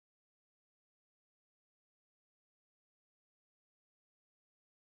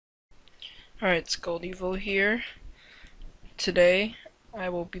Alright, it's GoldEvil here. Today, I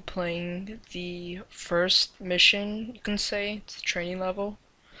will be playing the first mission, you can say, it's the training level,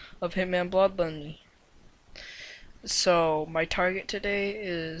 of Hitman Bloodline. So, my target today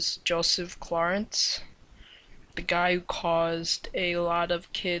is Joseph Clarence, the guy who caused a lot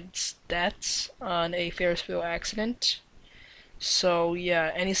of kids' deaths on a Ferris wheel accident. So,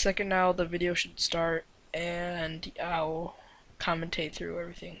 yeah, any second now the video should start, and I'll commentate through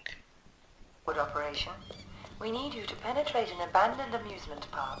everything. Good operation. We need you to penetrate an abandoned amusement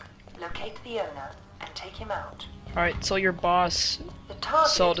park, locate the owner, and take him out. Alright, so your boss, The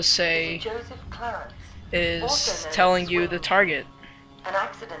target so to say, is Joseph Clarence, is also known telling as you the Swimming. target. An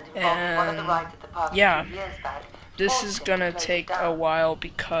accident involving one of the And rides at the park yeah, 2 years back. this forced is him gonna to close take it down. a while Our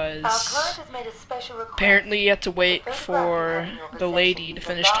because client has made a special request. apparently you have to wait The photograph for you have in your the lady possession to is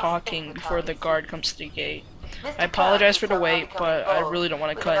finish the last talking thing the before the target guard sees. comes to the gate. Mr. I apologize Clarence for is the somehow wait, becoming but I involved really don't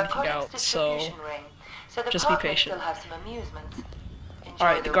want to with cut the anything narcotics out, so distribution ring, so the just be park may patient. still have some amusements. Enjoy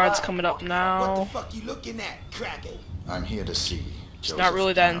Alright, the guard's ride, coming up 47. now. What the fuck you looking at, cracker? I'm here to see He's Joseph not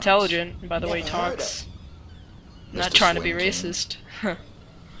really that Clarence. intelligent, and by the way he Never heard talks. of Not Mr. trying to be Swing King. racist.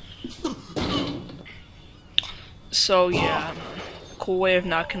 So yeah, cool way of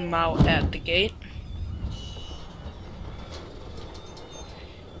knocking him out at the gate.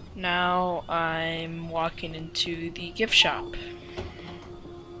 Now I'm walking into the gift shop.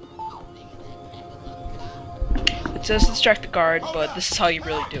 It says distract the guard, but this is how you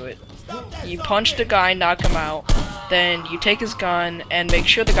really do it. You punch the guy, knock him out, then you take his gun and make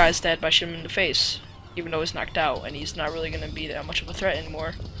sure the guy's dead by shooting him in the face. Even though he's knocked out and he's not really going to be that much of a threat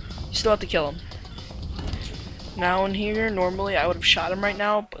anymore. You still have to kill him. Now in here, normally I would have shot him right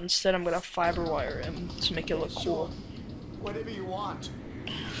now, but instead I'm going to fiber wire him to make it look cool. Whatever you want.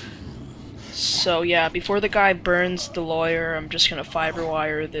 So yeah, before the guy burns the lawyer, I'm just going to fiber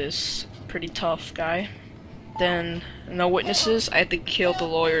wire this pretty tough guy. Then, no witnesses, I have to kill the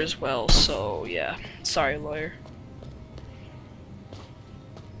lawyer as well, so yeah. Sorry, lawyer.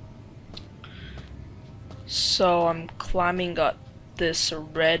 So I'm climbing up this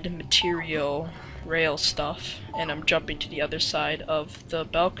red material rail stuff, and I'm jumping to the other side of the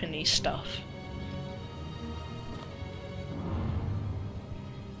balcony stuff.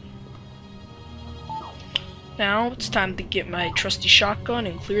 Now it's time to get my trusty shotgun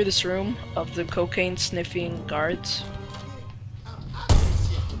and clear this room of the cocaine sniffing guards.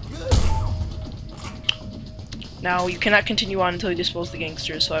 Now you cannot continue on until you dispose the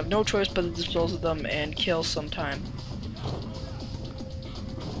gangsters, so I have no choice but to dispose of them and kill sometime.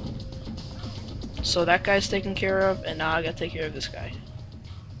 So that guy's taken care of, and now I gotta take care of this guy.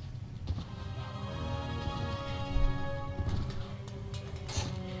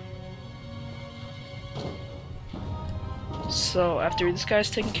 So after this guy's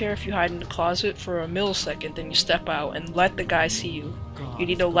taken care of, you hide in the closet for a millisecond, then you step out and let the guy see you. You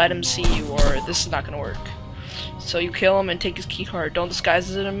need to let him see you or this is not gonna work. So you kill him and take his key card. Don't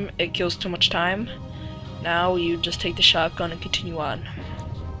disguise him, it kills too much time. Now you just take the shotgun and continue on.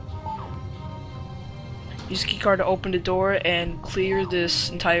 Use the key card to open the door and clear this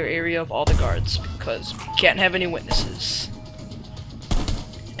entire area of all the guards because we can't have any witnesses.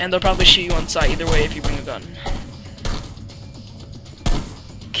 And they'll probably shoot you on sight either way if you bring a gun.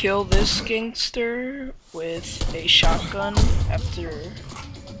 Kill this gangster with a shotgun after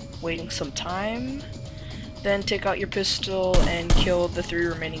waiting some time. Then take out your pistol and kill the 3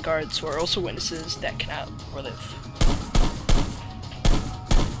 remaining guards who are also witnesses that cannot live.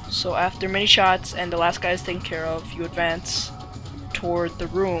 So after many shots and the last guy is taken care of, you advance toward the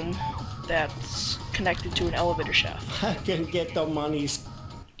room that's connected to an elevator shaft. I can get the monies.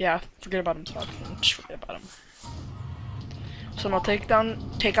 Yeah, forget about him talking. Just forget about him. So now take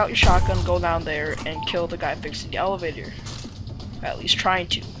out your shotgun, go down there, and kill the guy fixing the elevator. At least trying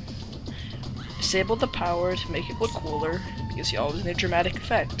to. Disable the power to make it look cooler, because you always need a dramatic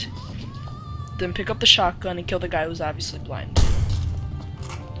effect. Then pick up the shotgun and kill the guy who's obviously blind.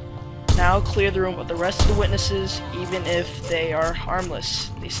 Now clear the room of the rest of the witnesses, even if they are harmless.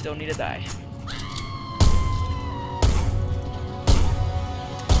 They still need to die.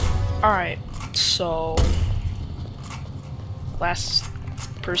 Alright, so last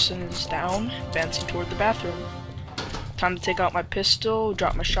person is down, advancing toward the bathroom. Time to take out my pistol,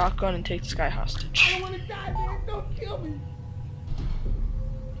 drop my shotgun, and take this guy hostage. I don't want to die, man. Don't kill me.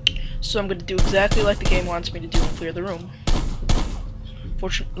 So I'm going to do exactly like the game wants me to do and clear the room.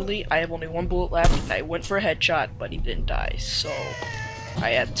 Fortunately, I have only 1 bullet left, and I went for a headshot, but he didn't die, so I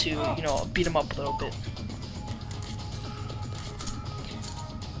had to, you know, beat him up a little bit.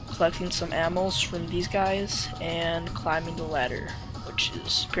 Collecting some ammos from these guys, and climbing the ladder, which which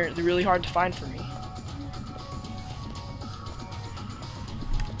is apparently really hard to find for me.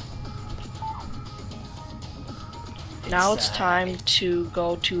 Now it's time to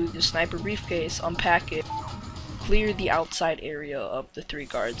go to the sniper briefcase, unpack it, clear the outside area of the 3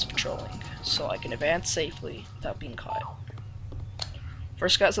 guards patrolling, so I can advance safely without being caught.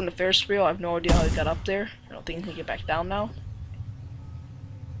 First guy's on the Ferris wheel. I have no idea how he got up there. I don't think he can get back down now.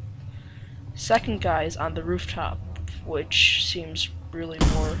 Second guy is on the rooftop, which seems really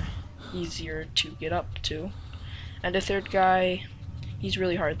more easier to get up to. And the third guy, he's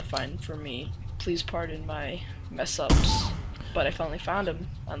really hard to find for me. Please pardon my mess ups, but I finally found him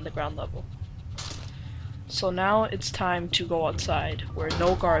on the ground level. So now it's time to go outside where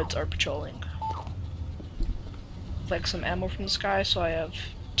no guards are patrolling. Collect some ammo from this guy, so I have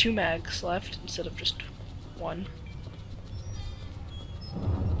 2 mags left instead of just 1.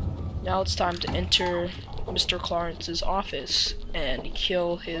 Now it's time to enter Mr. Clarence's office and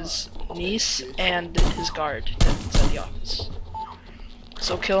kill his niece and his guard that's inside the office.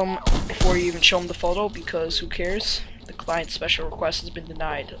 So kill him before you even show him the photo, because who cares? The client's special request has been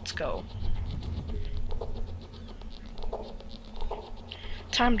denied. Let's go.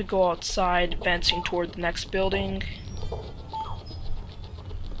 Time to go outside, advancing toward the next building.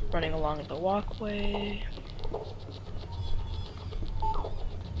 Running along the walkway.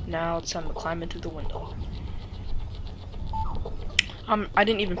 Now it's time to climb into the window. I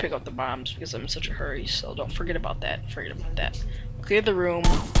didn't even pick up the bombs because I'm in such a hurry, so don't forget about that. Clear the room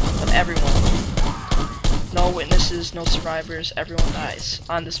of everyone. No witnesses, no survivors, everyone dies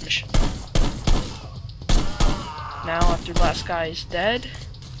on this mission. Now, after the last guy is dead,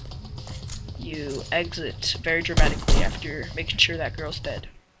 you exit very dramatically after making sure that girl's dead.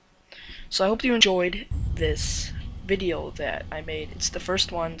 So I hope you enjoyed this video that I made. It's the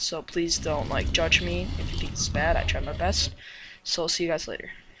first one, so please don't judge me if you think it's bad. I tried my best. So see you guys later.